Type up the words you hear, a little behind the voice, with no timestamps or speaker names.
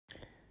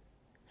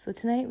So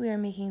tonight we are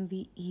making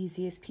the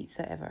easiest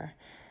pizza ever.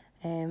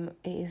 It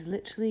is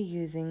literally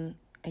using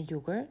a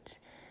yogurt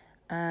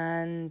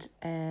and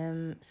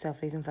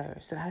self-raising flour.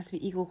 So it has to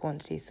be equal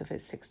quantities. So if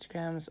it's 60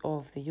 grams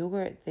of the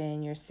yogurt,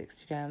 then you're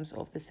 60 grams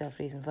of the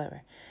self-raising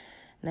flour.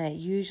 Now,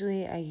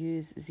 usually I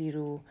use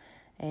zero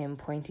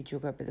pointed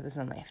yogurt, but there was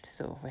none left,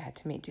 so we had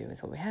to make do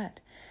with what we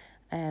had.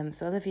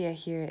 So Olivia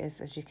here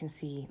is, as you can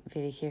see,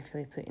 very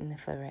carefully putting the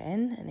flour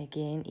in, and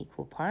again,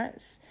 equal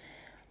parts.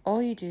 All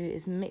you do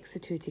is mix the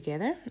two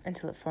together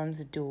until it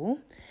forms a dough.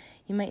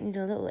 You might need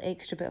a little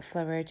extra bit of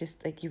flour,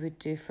 just like you would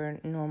do for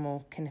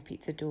normal kind of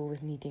pizza dough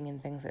with kneading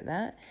and things like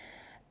that.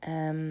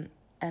 And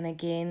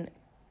again,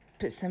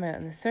 put some out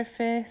on the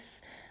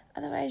surface.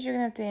 Otherwise, you're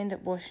going to have to end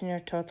up washing your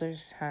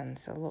toddler's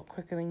hands a lot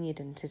quicker than you'd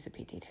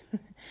anticipated.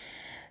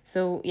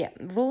 So, yeah,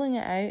 rolling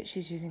it out,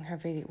 she's using her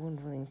very own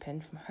rolling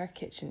pin from her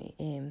kitchen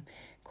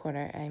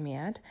corner, I may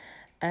add.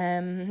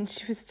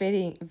 She was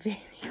very, very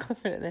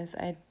clever at this.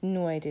 I had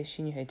no idea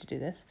she knew how to do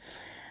this.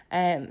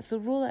 So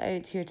roll it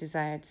out to your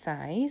desired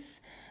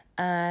size.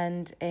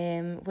 And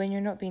when you're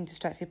not being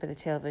distracted by the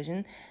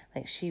television,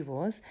 like she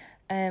was,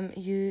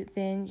 you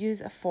then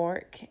use a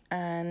fork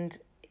and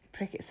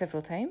prick it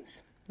several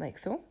times, like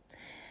so.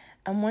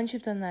 And once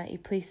you've done that, you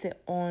place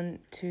it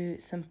onto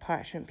some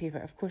parchment paper.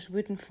 Of course,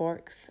 wooden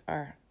forks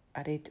are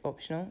added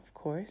optional, of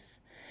course.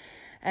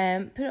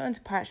 Put it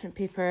onto parchment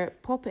paper,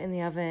 pop it in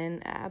the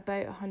oven at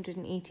about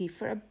 180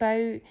 for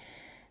about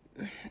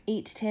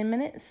 8 to 10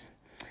 minutes.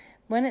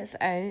 When it's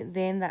out,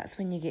 then that's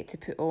when you get to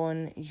put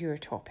on your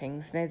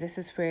toppings. Now, this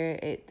is where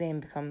it then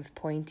becomes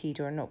pointed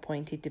or not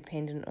pointed,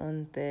 depending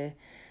on the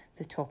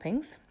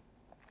toppings.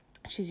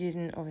 She's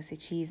using, obviously,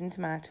 cheese and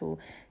tomato,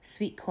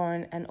 sweet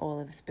corn and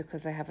olives,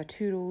 because I have a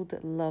 2-year-old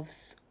that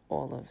loves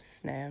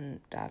olives. Now,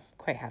 I'm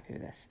quite happy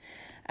with this.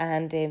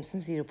 And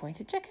some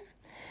zero-pointed chicken.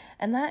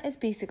 And that is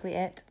basically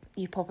it.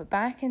 You pop it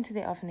back into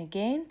the oven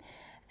again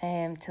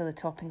till the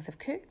toppings have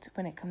cooked.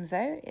 When it comes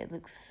out, it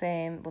looks,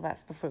 well,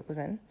 that's before it goes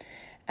in.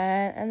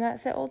 And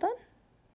that's it all done.